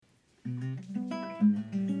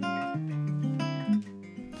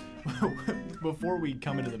Before we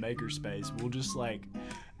come into the makerspace, we'll just like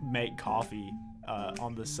make coffee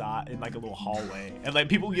on the side in like a little hallway, and like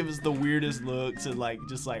people give us the weirdest looks, and like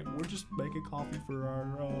just like we're just making coffee for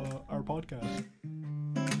our podcast.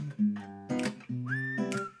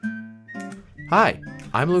 Hi,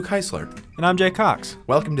 I'm Luke Heisler. And I'm Jay Cox.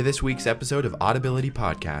 Welcome to this week's episode of Audibility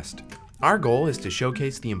Podcast. Our goal is to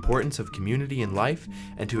showcase the importance of community in life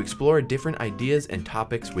and to explore different ideas and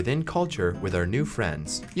topics within culture with our new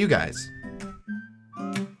friends, you guys.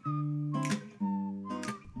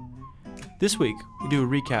 This week, we do a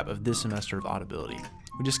recap of this semester of Audibility.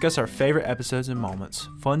 We discuss our favorite episodes and moments,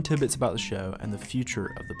 fun tidbits about the show, and the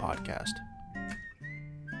future of the podcast.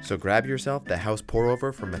 So grab yourself the house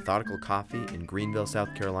pour-over from Methodical Coffee in Greenville,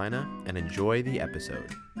 South Carolina, and enjoy the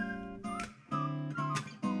episode.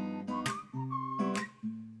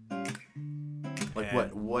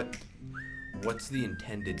 Like what's the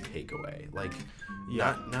intended takeaway? Like,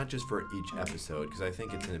 not just for each episode, because I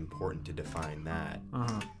think it's important to define that.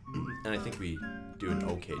 And I think we do an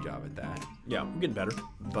okay job at that. Yeah, we're getting better.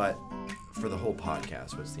 But for the whole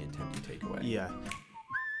podcast, what's the intended takeaway? Yeah.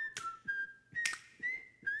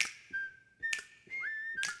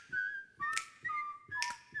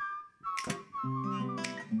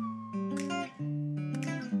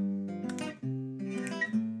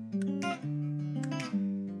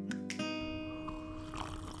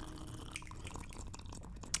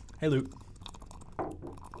 Hey, Luke.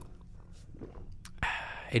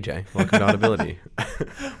 Hey, Jay. Welcome to Audibility.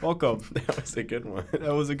 Welcome. That was a good one.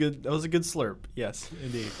 That was a good slurp. Yes,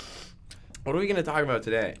 indeed. What are we going to talk about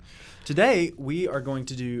today? Today, we are going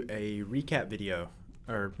to do a recap video.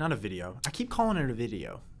 Or, not a video. I keep calling it a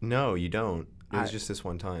video. No, you don't. It was just this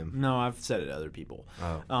one time. No, I've said it to other people.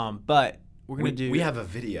 Oh. But we're going to do... We have a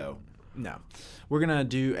video. No. We're going to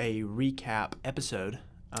do a recap episode.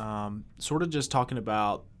 Sort of just talking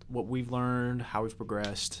about what we've learned, how we've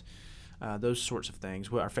progressed, those sorts of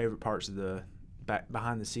things. What our favorite parts of the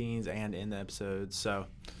behind the scenes and in the episodes. So,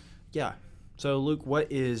 yeah. So, Luke,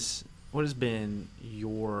 what has been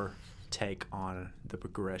your take on the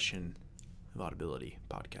progression of Audibility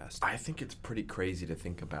podcast? I think it's pretty crazy to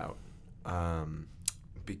think about,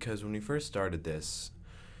 because when we first started this,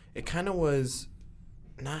 it kind of was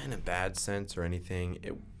not in a bad sense or anything.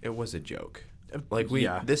 It was a joke. Like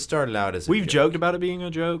this started out as we've joked about it being a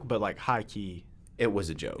joke, but like high key, it was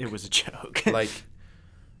a joke. It was a joke. Like,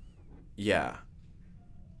 yeah.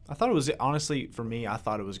 I thought it was, honestly, for me, I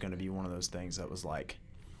thought it was going to be one of those things that was like,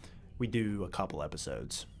 we do a couple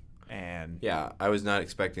episodes, and yeah, I was not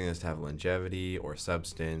expecting this to have longevity or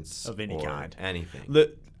substance of any kind, anything.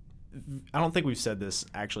 I don't think we've said this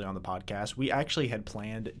actually on the podcast. We actually had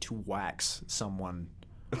planned to wax someone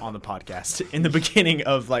on the podcast in the beginning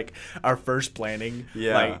of like our first planning.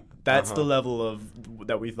 Yeah, like that's the level of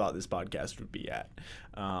that we thought this podcast would be at,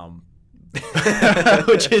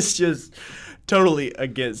 which is just totally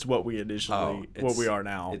against what we initially what we are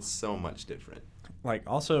now. It's so much different. Like,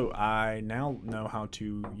 also, I now know how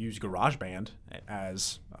to use GarageBand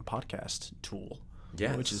as a podcast tool.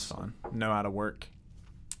 Yes. Which is fun. Know how to work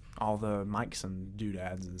all the mics and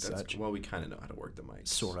doodads and such. Well, we kind of know how to work the mics.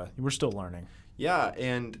 Sort of. We're still learning. Yeah,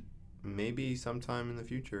 and maybe sometime in the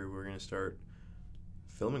future we're going to start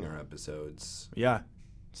filming our episodes. Yeah.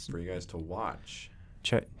 For you guys to watch.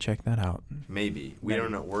 Check that out. Maybe. We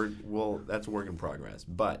don't know. That's a work in progress,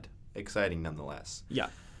 but exciting nonetheless. Yeah.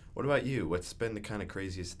 What about you? What's been the kind of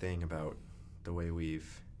craziest thing about the way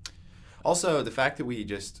we've... Also, the fact that we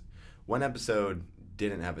just... One episode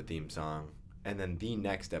didn't have a theme song, and then the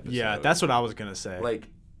next episode... Yeah, that's what I was going to say. Like,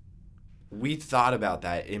 we thought about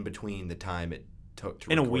that in between the time it took to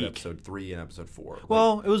record episode 3 and episode 4.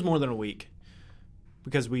 Well, it was more than a week,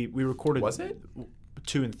 because we recorded... Was it?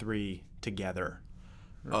 2 and 3 together.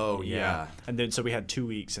 Oh, yeah. And then, so we had 2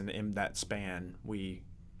 weeks, and in that span, we...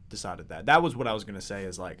 decided that was what I was going to say,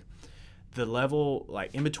 is like the level,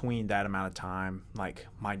 like in between that amount of time, like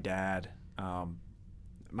my dad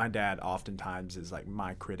oftentimes is like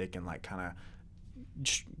my critic and like kind of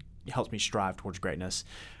helps me strive towards greatness,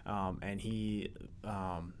 and he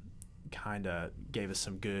kind of gave us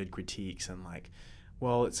some good critiques, and like,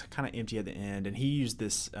 well, it's kind of empty at the end, and he used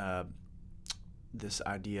this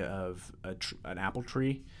idea of an apple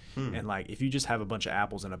tree. And like, if you just have a bunch of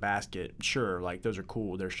apples in a basket, sure, like those are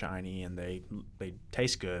cool, they're shiny and they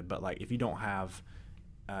taste good, but like if you don't have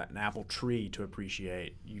an apple tree to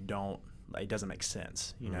appreciate, it doesn't make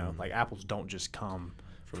sense, you know. Like, apples don't just come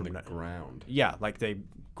from the ground. Yeah, like they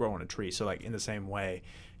grow on a tree. So like in the same way,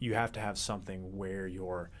 you have to have something where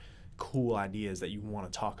your cool ideas that you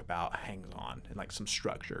want to talk about hangs on and like some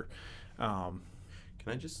structure. Can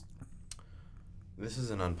I just... This is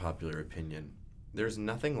an unpopular opinion. There's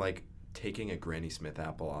nothing like taking a Granny Smith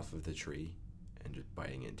apple off of the tree and just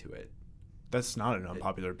biting into it. That's not an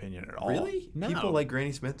unpopular opinion at all. Really? No. People like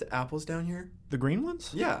Granny Smith apples down here? The green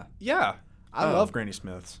ones? Yeah. Yeah. I love Granny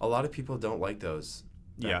Smiths. A lot of people don't like those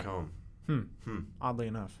back home. Oddly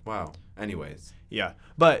enough. Wow. Anyways. Yeah.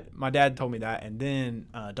 But my dad told me that. And then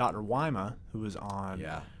Dr. Wyma, who was on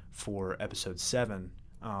for episode 7,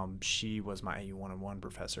 she was my AU 101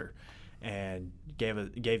 professor and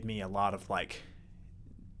gave me a lot of like,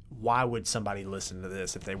 why would somebody listen to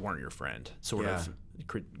this if they weren't your friend sort of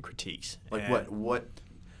critiques. Like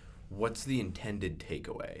what's the intended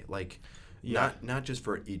takeaway? Like not just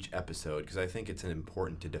for each episode, because I think it's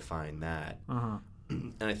important to define that.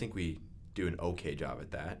 And I think we do an okay job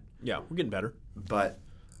at that. Yeah, we're getting better. But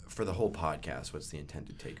for the whole podcast, what's the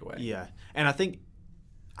intended takeaway? Yeah. And I think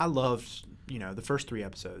I loved, the first 3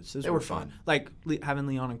 episodes. They were fun. Like having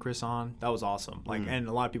Leon and Chris on, that was awesome. Like, and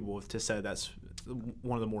a lot of people have just said that's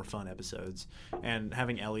one of the more fun episodes. And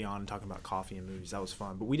having Ellie on and talking about coffee and movies, that was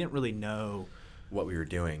fun. But we didn't really know what we were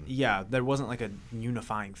doing. Yeah, there wasn't like a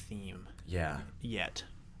unifying theme. Yeah. Yet.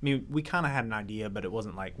 I mean, we kind of had an idea, but it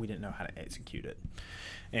wasn't like we didn't know how to execute it.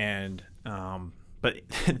 And but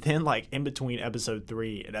then like in between episode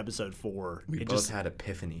 3 and episode 4, we both had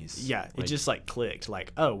epiphanies. Yeah, it just like clicked.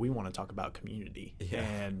 Like, oh, we want to talk about community,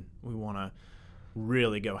 and we want to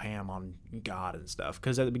really go ham on God and stuff.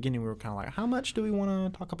 Because at the beginning we were kind of like, how much do we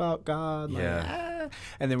want to talk about God? Like,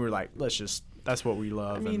 and then we were like, that's what we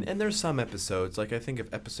love. I mean, and there's some episodes, like I think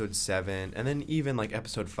of episode 7, and then even like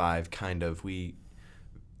episode 5, kind of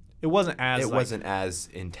It wasn't as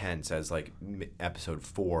intense as like episode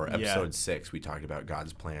 4. Episode 6, we talked about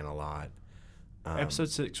God's plan a lot. Episode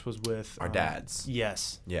 6 was with our dads.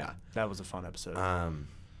 Yes. Yeah. That was a fun episode.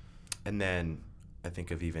 And then I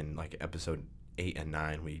think of even like episode 8 and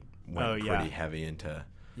 9, we went pretty heavy into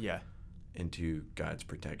God's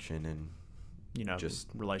protection and just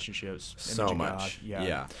relationships. So much. God.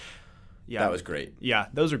 Yeah. That was great. Yeah,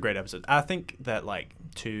 those are great episodes. I think that like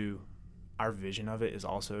our vision of it is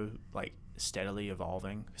also like steadily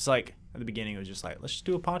evolving. It's like at the beginning it was just like, let's just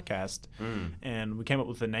do a podcast, and we came up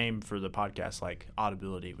with the name for the podcast like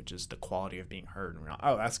Audibility, which is the quality of being heard, and we're like,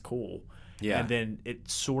 oh, that's cool. And then it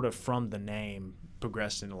sort of from the name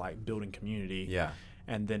progressed into like building community,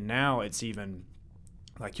 and then now it's even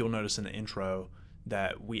like you'll notice in the intro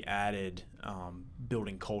that we added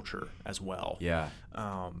building culture as well,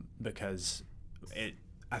 because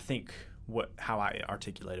I think how I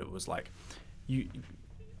articulated it was like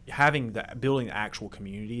building the actual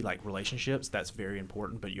community, like relationships, that's very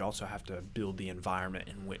important, but you also have to build the environment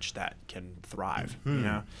in which that can thrive.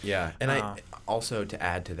 And I also, to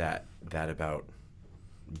add to that about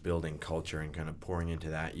building culture and kind of pouring into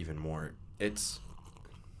that even more, it's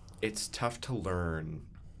tough to learn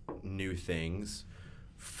new things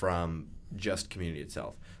from just community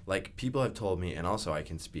itself. Like people have told me, and also I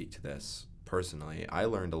can speak to this personally, I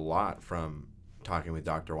learned a lot from talking with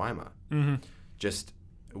Dr. Wyma. Just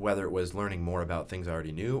whether it was learning more about things I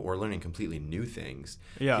already knew or learning completely new things,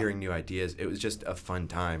 hearing new ideas. It was just a fun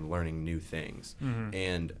time learning new things.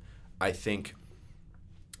 And I think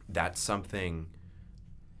that's something,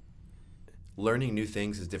 learning new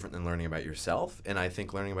things is different than learning about yourself. And I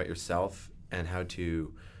think learning about yourself and how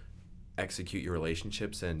to execute your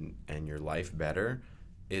relationships and your life better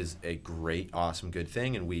is a great, awesome, good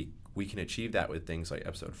thing. And we can achieve that with things like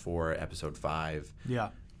episode 4, episode 5,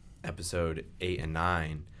 episode 8 and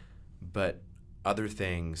 9. But other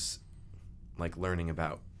things like learning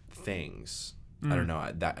about things, I don't know,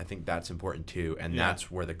 I think that's important too, and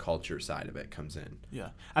that's where the culture side of it comes in.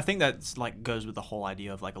 I think that's like goes with the whole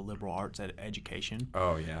idea of like a liberal arts education.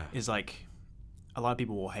 Is like a lot of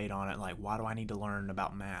people will hate on it, like, why do I need to learn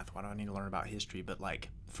about math? Why do I need to learn about history? But like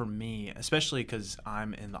for me, especially because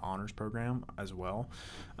I'm in the honors program as well,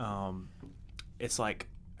 it's like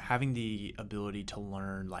having the ability to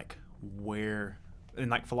learn like where, in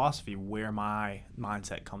like philosophy, where my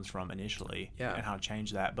mindset comes from initially, and how to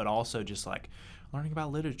change that, but also just like learning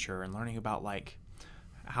about literature and learning about like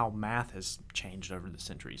how math has changed over the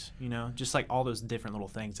centuries, just like all those different little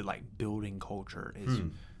things that like building culture is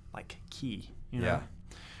like key,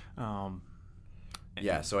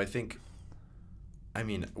 So I think, I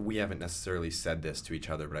mean, we haven't necessarily said this to each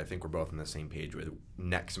other, but I think we're both on the same page with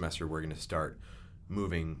next semester we're going to start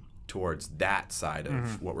moving towards that side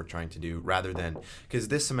of what we're trying to do, rather than, because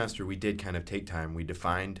this semester we did kind of take time. We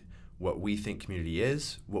defined what we think community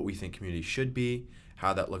is, what we think community should be,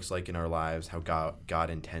 how that looks like in our lives, how God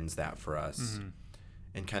intends that for us.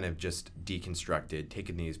 and kind of just deconstructed,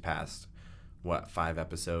 taken these past, 5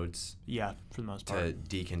 episodes? Yeah, for the most part. To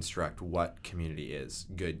deconstruct what community is,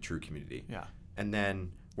 good, true community. Yeah. And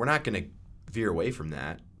then we're not going to veer away from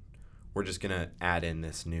that. We're just going to add in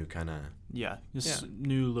this new kind of... Yeah, this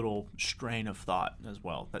new little strain of thought as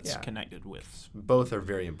well that's connected with... Both are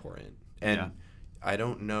very important. And I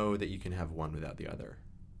don't know that you can have one without the other.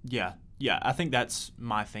 Yeah. Yeah, I think that's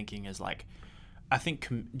my thinking is like... I think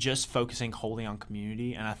just focusing wholly on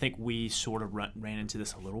community, and I think we sort of ran into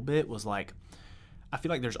this a little bit, was like, I feel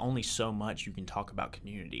like there's only so much you can talk about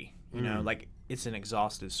community. You know, like it's an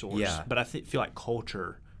exhaustive source. Yeah. But I feel like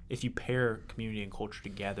culture, if you pair community and culture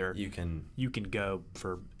together, you can go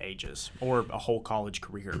for ages or a whole college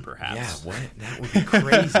career, perhaps. Yeah, what? That would be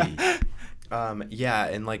crazy.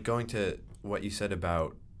 And like going to what you said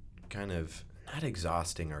about kind of not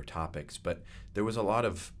exhausting our topics, but there was a lot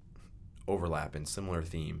of overlap in similar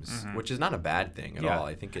themes, which is not a bad thing at all.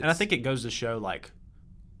 I think it goes to show like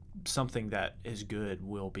something that is good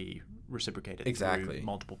will be reciprocated through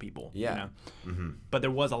multiple people. Yeah. You know? But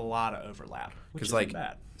there was a lot of overlap, which is like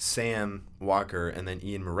bad. Sam Walker and then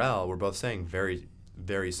Ian Morrell were both saying very,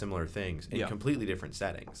 very similar things in completely different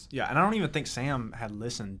settings. Yeah, and I don't even think Sam had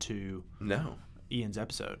listened to No. Ian's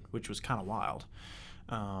episode, which was kind of wild.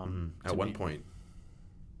 At one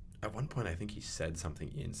point, I think he said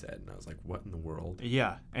something Ian said, and I was like, what in the world?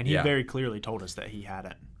 Yeah, and he very clearly told us that he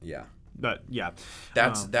hadn't. Yeah. But, yeah.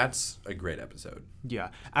 That's a great episode. Yeah.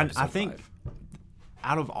 And I think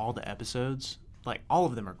out of all the episodes, like, all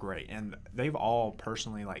of them are great. And they've all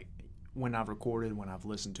personally, like, when I've recorded, when I've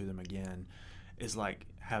listened to them again, is, like,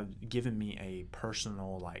 have given me a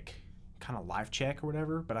personal, like, kind of life check or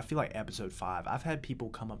whatever. But I feel like episode 5, I've had people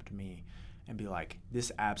come up to me and be like,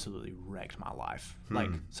 this absolutely wrecked my life. Like,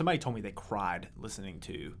 somebody told me they cried listening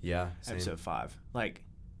to episode 5. Like,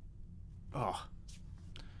 oh.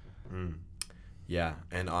 Yeah,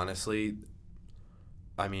 and honestly,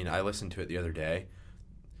 I mean, I listened to it the other day.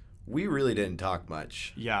 We really didn't talk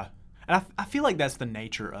much. Yeah. And I feel like that's the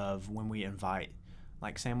nature of when we invite,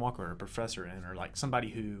 like, Sam Walker or a professor in, or, like, somebody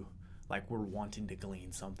who, like, we're wanting to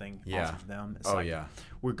glean something off of them. It's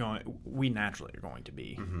we naturally are going to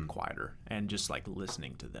be quieter and just, like,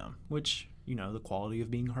 listening to them, which, you know, the quality of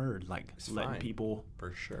being heard, like, it's letting people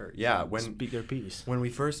for sure. Yeah, speak their piece. When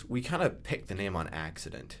we kind of picked the name on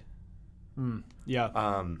accident.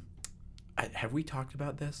 Yeah. Have we talked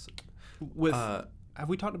about this? Have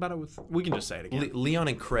we talked about it with... We can just say it again. Leon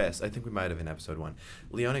and Chris, I think we might have in episode 1.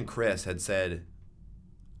 Leon and Chris had said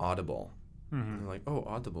Audible. And they're like, oh,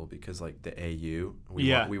 Audible, because, like, the AU.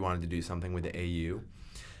 We wanted to do something with the AU.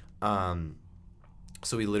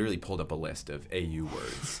 So we literally pulled up a list of AU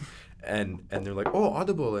words. and they're like, oh,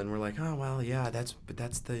 Audible. And we're like, oh, well, yeah, that's the...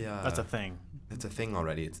 that's a thing. That's a thing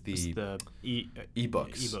already. It's the ebooks.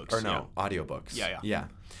 Ebooks. Or no, audiobooks. Yeah.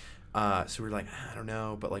 So we're like, I don't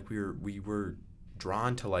know. But, like, we were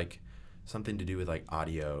drawn to, like, something to do with, like,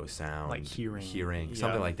 audio, sound. Like hearing.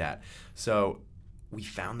 Something like that. So we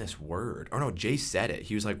found this word. Or no, Jay said it.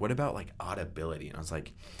 He was like, what about, like, audibility? And I was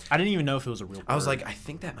like... I didn't even know if it was a real word. I was like, I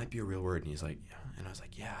think that might be a real word. And he's like, yeah. And I was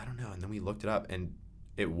like, yeah, I don't know. And then we looked it up, and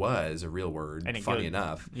it was a real word, funny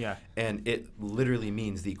enough. Yeah. And it literally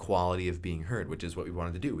means the quality of being heard, which is what we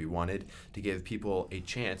wanted to do. We wanted to give people a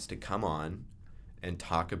chance to come on and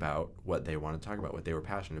talk about what they want to talk about, what they were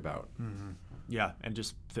passionate about. Yeah, and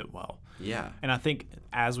just fit well. Yeah. And I think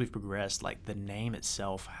as we've progressed, like, the name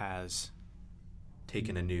itself has...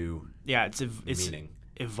 taken a new it's meaning.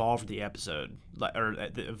 Evolved the episode, or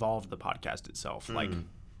evolved the podcast itself, like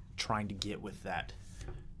trying to get with that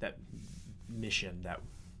mission that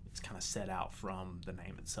is kind of set out from the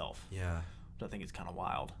name itself. Yeah. Which I think is kind of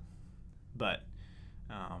wild. But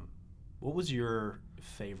what was your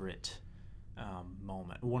favorite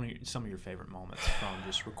moment? Some of your favorite moments from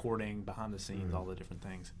just recording, behind the scenes, all the different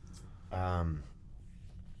things?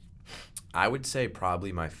 I would say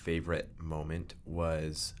probably my favorite moment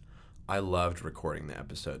was I loved recording the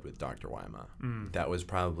episode with Dr. Wyma. That was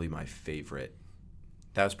probably my favorite.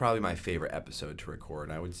 That was probably my favorite episode to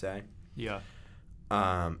record, I would say. Yeah.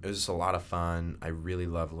 It was just a lot of fun. I really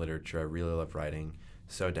love literature. I really love writing.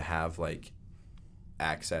 So to have, like,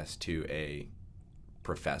 access to a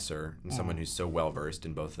professor and someone who's so well versed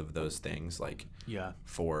in both of those things, like,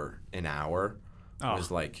 for an hour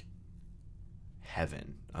was like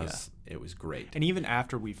heaven. It was great. And even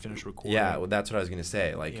after we finished recording. Yeah, well, that's what I was going to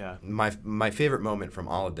say. Like, my favorite moment from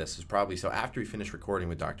all of this is probably, so after we finished recording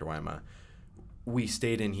with Dr. Wyma, we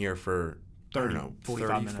stayed in here for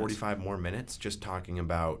 45 more minutes just talking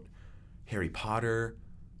about Harry Potter.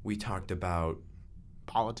 We talked about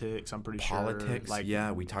politics, I'm pretty sure. Politics, Like,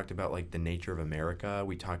 yeah. We talked about, like, the nature of America.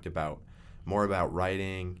 We talked about more about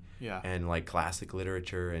writing and, like, classic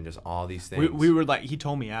literature and just all these things. We were, like, he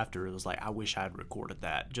told me after, it was like, I wish I had recorded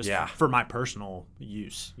that just for my personal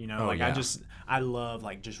use, you know? I love,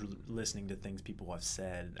 like, just listening to things people have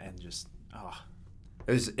said and just,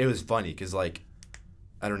 It was funny because, like,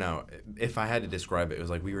 I don't know. If I had to describe it, it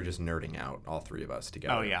was like we were just nerding out, all three of us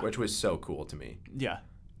together. Oh, yeah. Which was so cool to me. Yeah.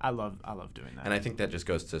 I love doing that. And I think that just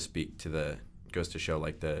goes to show,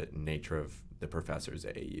 like, the nature of the professors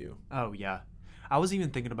at AU. Oh, yeah. I was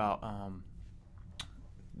even thinking about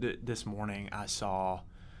this morning I saw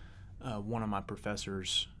one of my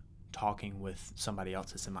professors talking with somebody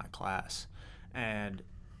else that's in my class. And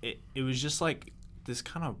it was just, like, this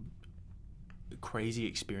kind of crazy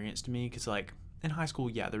experience to me because, like, in high school,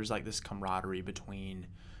 there's, like, this camaraderie between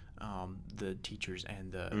the teachers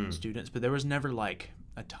and the students, but there was never, like,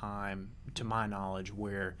 a time, to my knowledge,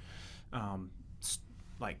 where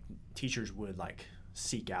like, teachers would, like,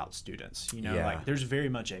 seek out students, you know? Like, there's very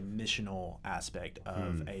much a missional aspect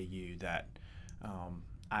of AU that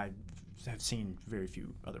I have seen very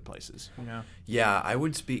few other places, you know? Yeah, I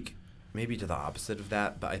would speak maybe to the opposite of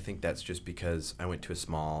that, but I think that's just because I went to a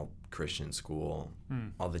small Christian school.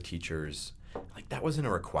 All the teachers, like, that wasn't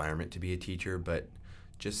a requirement to be a teacher, but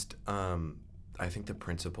just I think the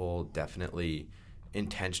principal definitely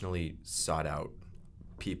intentionally sought out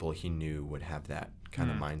people he knew would have that kind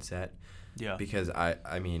of mindset. Yeah. Because I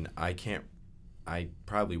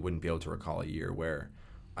probably wouldn't be able to recall a year where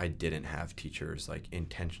I didn't have teachers, like,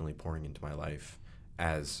 intentionally pouring into my life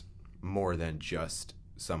as more than just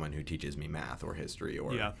someone who teaches me math or history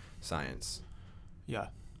or science. Yeah.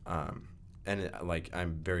 And, like,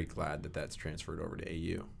 I'm very glad that that's transferred over to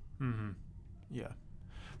AU. Mm-hmm. Yeah.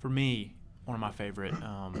 For me, one of my favorite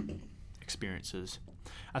experiences,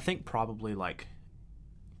 I think probably, like,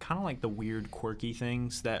 kind of like the weird, quirky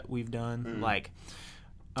things that we've done. Like,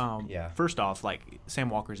 first off, like, Sam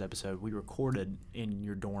Walker's episode, we recorded in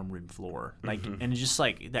your dorm room floor. Like, and just,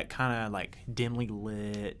 like, that kind of, like, dimly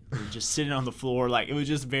lit, we're just sitting on the floor. Like, it was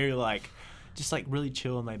just very, like, just, like, really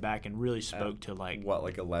chill and laid back and really spoke to, like... What,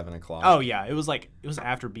 like 11 o'clock? Oh, yeah. It was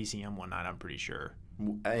after BCM one night, I'm pretty sure.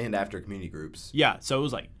 And after community groups. Yeah, so it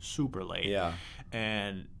was, like, super late. Yeah.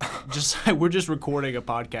 And just we're just recording a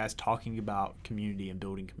podcast talking about community and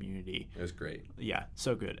building community. It was great. Yeah,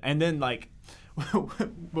 so good. And then, like,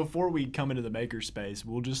 before we come into the makerspace,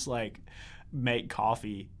 we'll just, like, make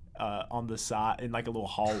coffee on the side in, like, a little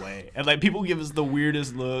hallway, and, like, people give us the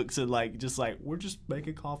weirdest looks, and, like, just like, we're just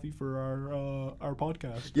making coffee for our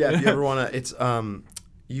podcast. Yeah, if you ever want to, it's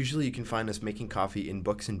usually you can find us making coffee in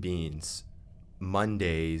Books and Beans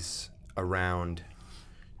Mondays around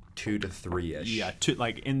 2 to 3-ish. Yeah,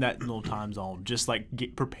 like, in that little time zone, just, like,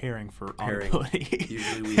 preparing for Audibility.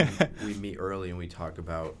 Usually we meet early and we talk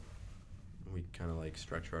about, we kind of, like,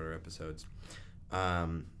 structure out our episodes.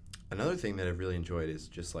 Another thing that I've really enjoyed is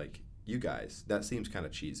just, like, you guys. That seems kind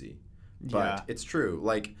of cheesy, but it's true.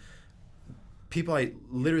 Like, people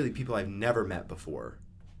I've never met before,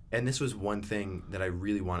 and this was one thing that I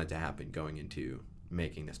really wanted to happen going into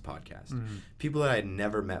making this podcast. People that I had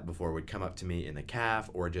never met before would come up to me in the caf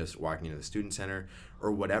or just walking into the student center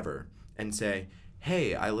or whatever and say,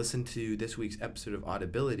 "Hey, I listened to this week's episode of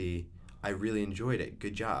Audibility. I really enjoyed it.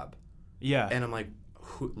 Good job." Yeah. And I'm like,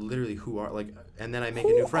 who are, like, and then I make a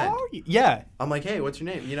new friend. Yeah. I'm like, "Hey, what's your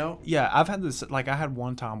name?" You know? Yeah, I've had this, like, I had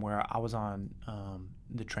one time where I was on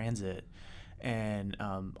the transit and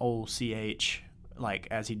old CH, like,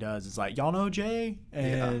 as he does, is like, "Y'all know Jae?"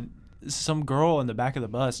 And some girl in the back of the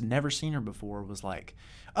bus, never seen her before, was like,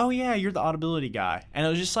 "Oh yeah, you're the Audibility guy." And it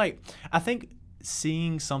was just like, I think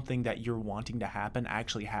seeing something that you're wanting to happen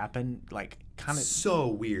actually happen, like, kind of so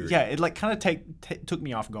weird. Yeah, it, like, kind of took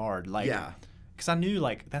me off guard, like, yeah, because I knew,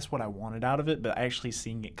 like, that's what I wanted out of it, but actually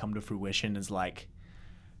seeing it come to fruition is, like,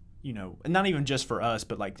 you know, not even just for us,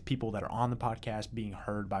 but, like, people that are on the podcast being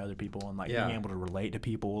heard by other people and, like, being able to relate to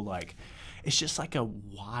people, like, it's just, like, a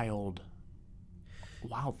wild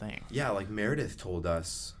thing. Yeah, like, Meredith told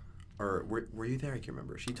us, or were you there? I can't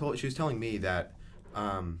remember. She was telling me that,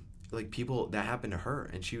 like, people, that happened to her,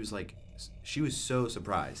 and she was like, she was so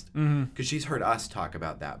surprised because she's heard us talk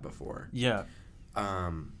about that before. Yeah.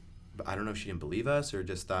 But I don't know if she didn't believe us or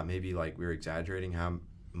just thought maybe, like, we were exaggerating how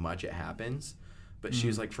much it happens. But she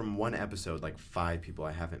was like, from one episode, like, 5 people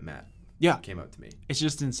I haven't met came up to me. It's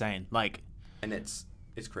just insane. Like, and it's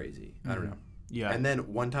crazy. I don't know. Yeah. And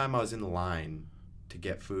then one time I was in the line to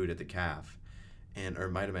get food at the caf, or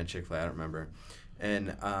it might have been Chick-fil-A, I don't remember.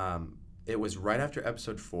 And it was right after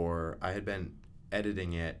episode 4. I had been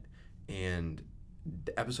editing it, and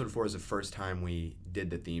episode 4 is the first time we did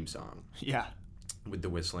the theme song. Yeah. With the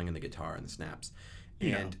whistling and the guitar and the snaps.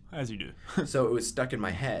 And as you do. So it was stuck in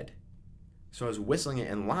my head. So I was whistling it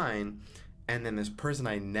in line, and then this person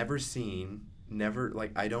I never seen,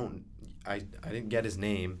 I didn't get his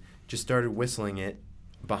name, just started whistling it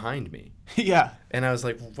behind me. Yeah. And I was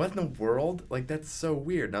like, what in the world? Like, that's so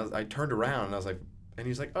weird. And I turned around, and I was like, and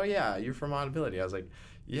he's like, oh, yeah, you're from Audibility. I was like,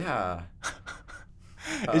 yeah.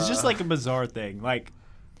 It's just like a bizarre thing. Like,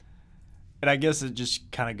 and I guess it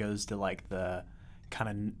just kind of goes to like the kind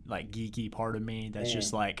of like geeky part of me that's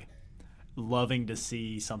just like loving to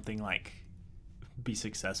see something like be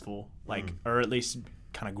successful, like, or at least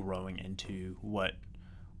kind of growing into what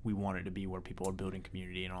we want it to be, where people are building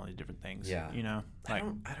community and all these different things. Yeah. You know, like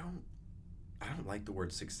I don't like the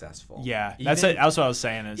word successful. Yeah, that's what I was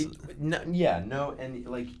saying. Is and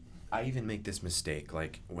like I even make this mistake,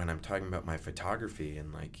 like when I'm talking about my photography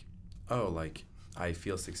and like, oh, like I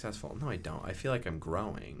feel successful. No, I don't. I feel like I'm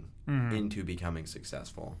growing into becoming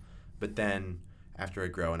successful. But then after I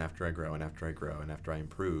grow and after I grow and after I grow and after I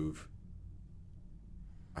improve,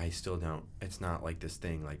 I still don't. It's not like this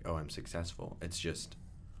thing like, oh, I'm successful. It's just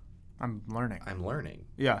I'm learning.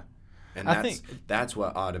 Yeah. And that's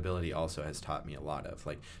what Audibility also has taught me a lot of,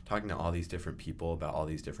 like talking to all these different people about all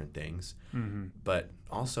these different things, but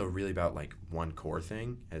also really about like one core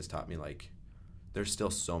thing has taught me like there's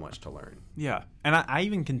still so much to learn. Yeah, and I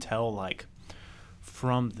even can tell like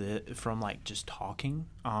from like just talking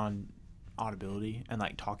on Audibility and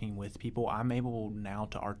like talking with people, I'm able now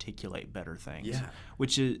to articulate better things. Yeah,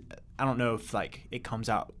 which is, I don't know if like it comes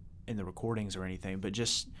out in the recordings or anything, but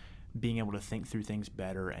just being able to think through things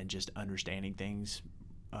better and just understanding things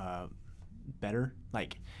better,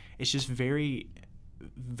 like it's just very,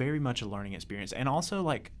 very much a learning experience. And also,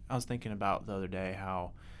 like I was thinking about the other day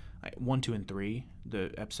how like 1, 2, and 3,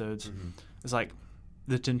 the episodes, it's like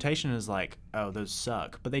the temptation is like, oh, those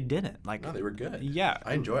suck, but they didn't. Like, no, they were good. Yeah,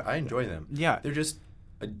 I enjoy them. Yeah, they're just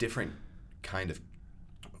a different kind of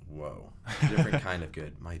different kind of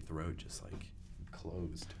good. My throat just like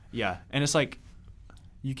closed. Yeah, and it's like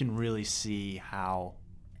you can really see how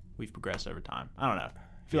we've progressed over time. I don't know.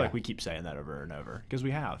 I feel like we keep saying that over and over because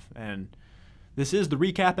we have, and this is the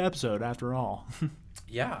recap episode after all.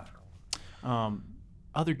 Yeah.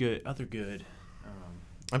 Other good.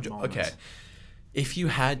 Okay. If you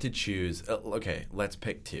had to choose, okay, let's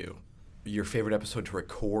pick 2. Your favorite episode to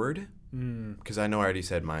record, because I know I already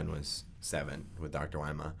said mine was 7 with Dr.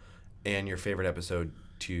 Wyma, and your favorite episode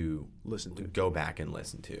to listen to, go back and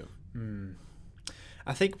listen to.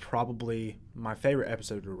 I think probably my favorite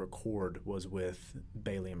episode to record was with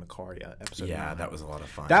Bailey and Makaria, episode 9. That was a lot of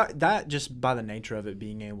fun. That just by the nature of it,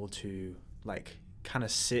 being able to like kind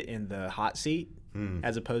of sit in the hot seat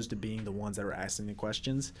as opposed to being the ones that were asking the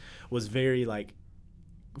questions, was very like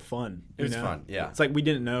fun. It was fun, yeah. It's like we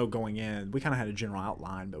didn't know going in. We kind of had a general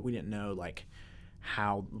outline, but we didn't know like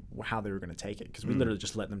how they were going to take it, because we literally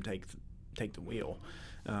just let them take the wheel,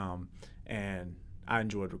 and I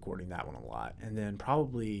enjoyed recording that one a lot. And then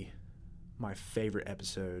probably my favorite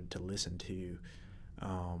episode to listen to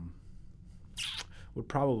would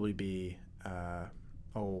probably be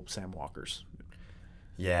old Sam Walker's.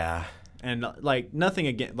 Yeah. And like nothing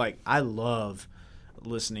again, like I love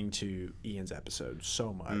listening to Ian's episodes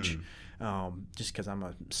so much, just because I'm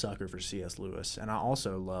a sucker for C.S. Lewis, and I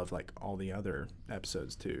also love like all the other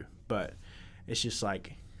episodes too. But it's just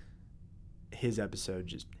like his episode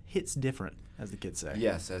just hits different, as the kids say.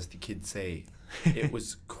 Yes, as the kids say, it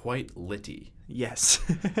was quite litty. Yes.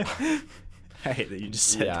 I hate that you just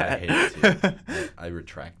said that. Yeah, I hate it too. I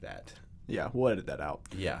retract that. Yeah, we'll edit that out.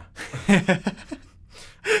 Yeah.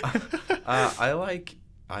 I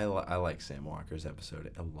like Sam Walker's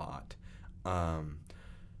episode a lot,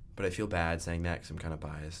 but I feel bad saying that because I'm kind of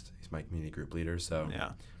biased. He's my community group leader, so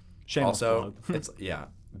yeah. Shameless also, plug. it's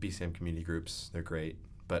BCM community groups, they're great,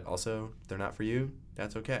 but also they're not for you.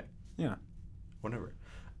 That's okay. Yeah. Whatever.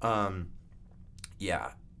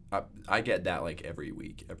 Yeah. I get that like every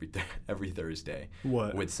week, every Thursday.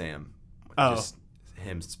 What? With Sam. Oh. Just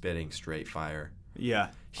him spitting straight fire. Yeah.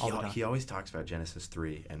 He always talks about Genesis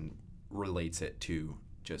 3 and relates it to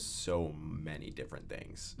just so many different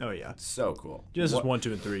things. Oh, yeah. So cool. Genesis 1,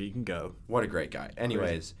 2, and 3. You can go. What a great guy.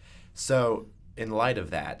 Anyways, so in light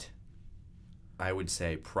of that, I would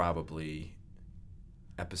say probably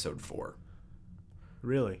episode 4.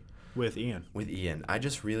 Really? With Ian? With Ian. I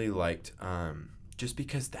just really liked, just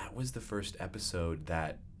because that was the first episode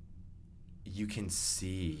that you can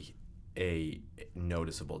see a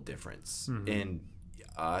noticeable difference in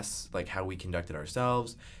us, like how we conducted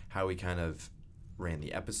ourselves, how we kind of ran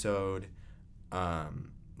the episode.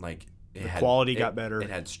 Like quality got better. It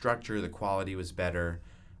had structure. The quality was better.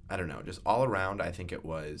 I don't know. Just all around, I think it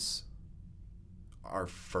was our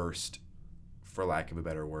first, for lack of a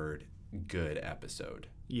better word, good episode.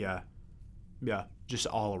 Yeah. Yeah. Just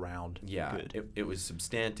all around. Yeah. Good. It was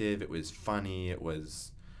substantive. It was funny. It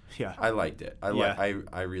was. Yeah. I liked it.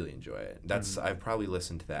 I really enjoy it. I've probably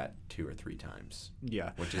listened to that 2 or 3 times.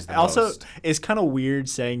 Yeah. Which is the also, most. It's kind of weird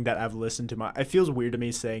saying that I've listened to it feels weird to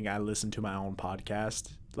me saying I listen to my own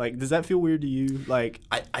podcast. Like, does that feel weird to you? Like,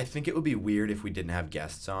 I think it would be weird if we didn't have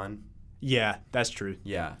guests on. Yeah, that's true.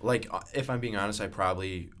 Yeah. Like, if I'm being honest, I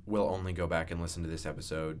probably will only go back and listen to this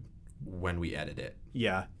episode when we edit it.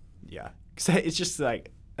 Yeah. Yeah. 'Cause it's just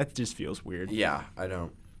like, that just feels weird. Yeah.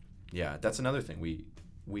 Yeah. That's another thing.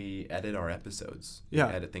 We edit our episodes. Yeah.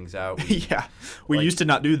 We edit things out. Yeah. We used to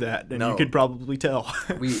not do that, and you could probably tell.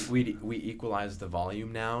 we equalize the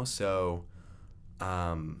volume now, so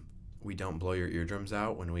we don't blow your eardrums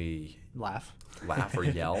out when we laugh or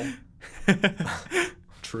yell.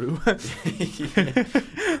 True.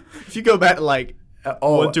 If you go back to like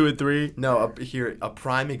 1, 2, and 3. No, here a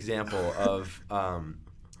prime example of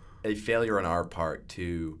a failure on our part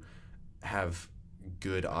to have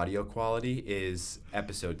good audio quality is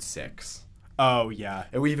episode 6. Oh yeah,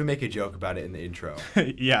 and we even make a joke about it in the intro.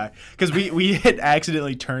 Yeah, because we had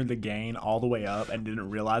accidentally turned the gain all the way up and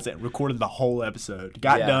didn't realize it. Recorded the whole episode,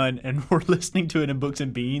 got done, and we're listening to it in Books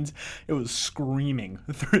and Beans. It was screaming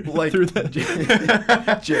through the.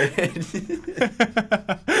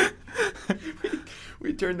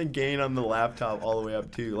 we turned the gain on the laptop all the way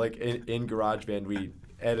up too. Like in GarageBand, we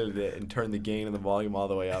edited it and turned the gain and the volume all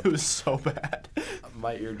the way up. It was so bad.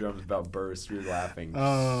 My eardrums about burst. We were laughing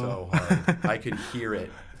so hard. I could hear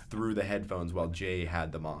it through the headphones while Jay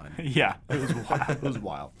had them on. Yeah, it was wild. It was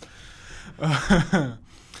wild.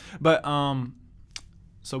 But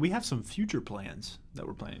so we have some future plans that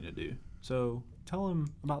we're planning to do. So tell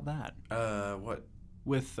them about that. What?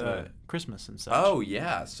 With Christmas and such. Oh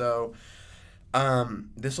yeah. So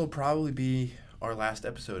this will probably be our last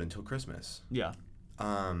episode until Christmas. Yeah.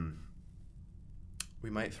 We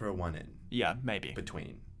might throw one in. Yeah, maybe.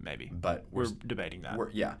 Between. Maybe. But we're debating that.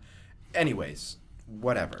 Yeah. Anyways,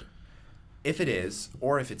 whatever. If it is,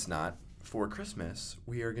 or if it's not, for Christmas,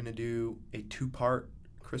 we are going to do a 2-part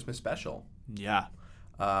Christmas special. Yeah.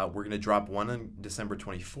 We're going to drop one on December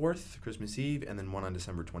 24th, Christmas Eve, and then one on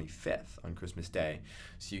December 25th on Christmas Day.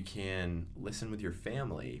 So you can listen with your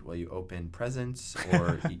family while you open presents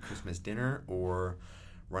or eat Christmas dinner or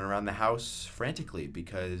run around the house frantically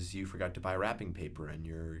because you forgot to buy wrapping paper and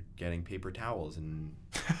you're getting paper towels and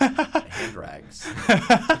hand rags.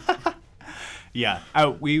 Yeah.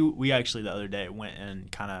 We actually the other day went and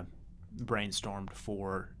kind of brainstormed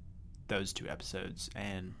for those 2 episodes,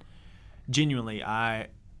 and genuinely I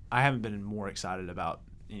haven't been more excited about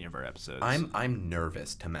any of our episodes. I'm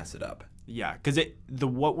nervous to mess it up. Yeah, because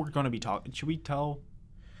what we're going to be talking. Should we tell?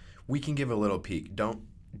 We can give a little peek. Don't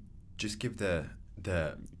just give the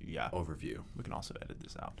overview. We can also edit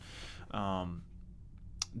this out.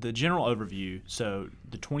 The general overview. So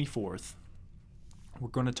the 24th, we're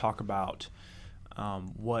going to talk about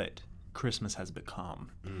what Christmas has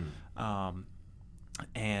become,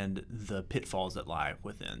 and the pitfalls that lie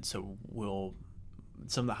within. So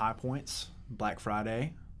some of the high points: Black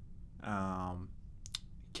Friday,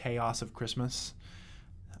 chaos of Christmas.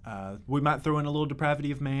 We might throw in a little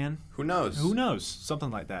depravity of man. Who knows?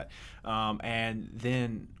 Something like that. And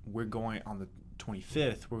then we're going on the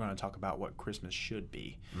 25th. We're going to talk about what Christmas should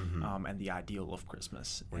be, and the ideal of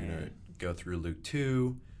Christmas. We're going to go through Luke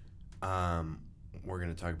 2. We're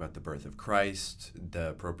going to talk about the birth of Christ, the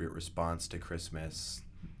appropriate response to Christmas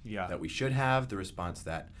that we should have, the response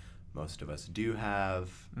that most of us do have.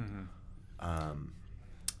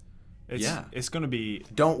 It's going to be.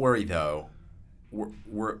 Don't worry though. We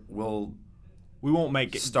won't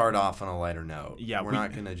make it start off on a lighter note. Yeah, we're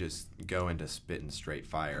not gonna just go into spitting straight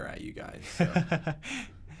fire at you guys. So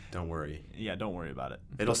don't worry. Yeah, don't worry about it.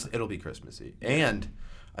 It'll be Christmassy, and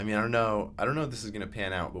I mean I don't know if this is gonna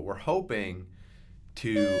pan out, but we're hoping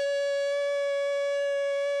to.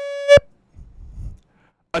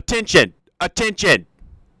 Attention!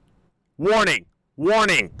 Warning!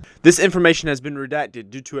 This information has been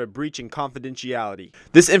redacted due to a breach in confidentiality.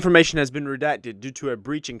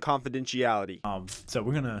 So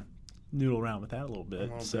we're gonna noodle around with that a little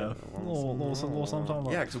bit. A little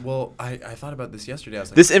something. Yeah, because I thought about this yesterday. I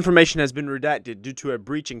was like, this information has been redacted due to a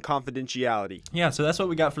breach in confidentiality. Yeah, so that's what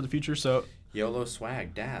we got for the future. So YOLO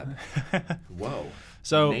swag dab. Whoa.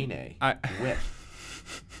 So Nene. Whiff.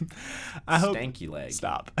 I hope. Stanky leg.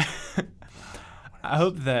 Stop. I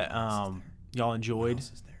hope that y'all enjoyed. What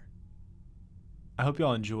else is there? I hope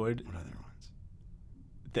y'all enjoyed What other ones?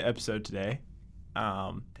 the episode today.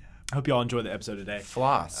 I hope y'all enjoyed the episode today.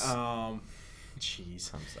 Floss.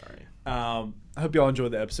 Jeez. I'm sorry. I hope y'all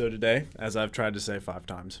enjoyed the episode today, as I've tried to say 5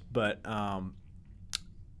 times. But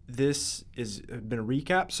this has been a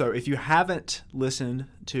recap. So if you haven't listened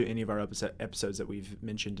to any of our episodes that we've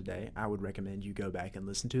mentioned today, I would recommend you go back and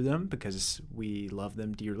listen to them because we love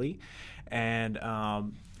them dearly. And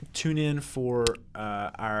tune in for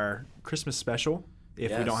our Christmas special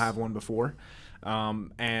if we don't have one before.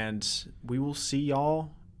 And we will see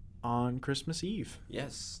y'all on Christmas Eve.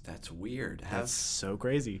 Yes, that's weird. That's so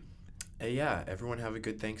crazy. Yeah, everyone have a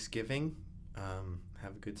good Thanksgiving.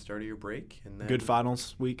 Have a good start of your break. And then, good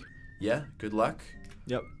finals week. Yeah, good luck.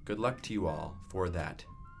 Yep. Good luck to you all for that.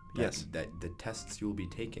 Yes. That the tests you'll be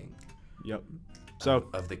taking. Yep. So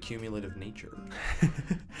of the cumulative nature.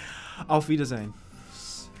 Auf Wiedersehen.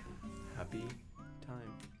 Happy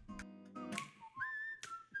time.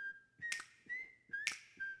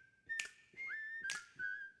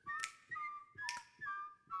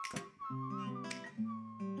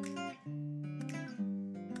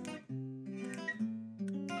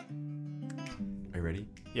 Are you ready?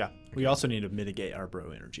 Yeah. We also need to mitigate our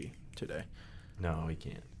bro energy today. No, we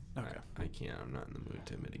can't. Okay. I can't. I'm not in the mood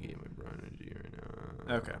to mitigate my bro energy right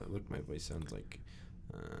now. Okay. Look, my voice sounds like.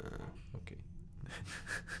 Okay.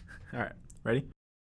 All right. Ready?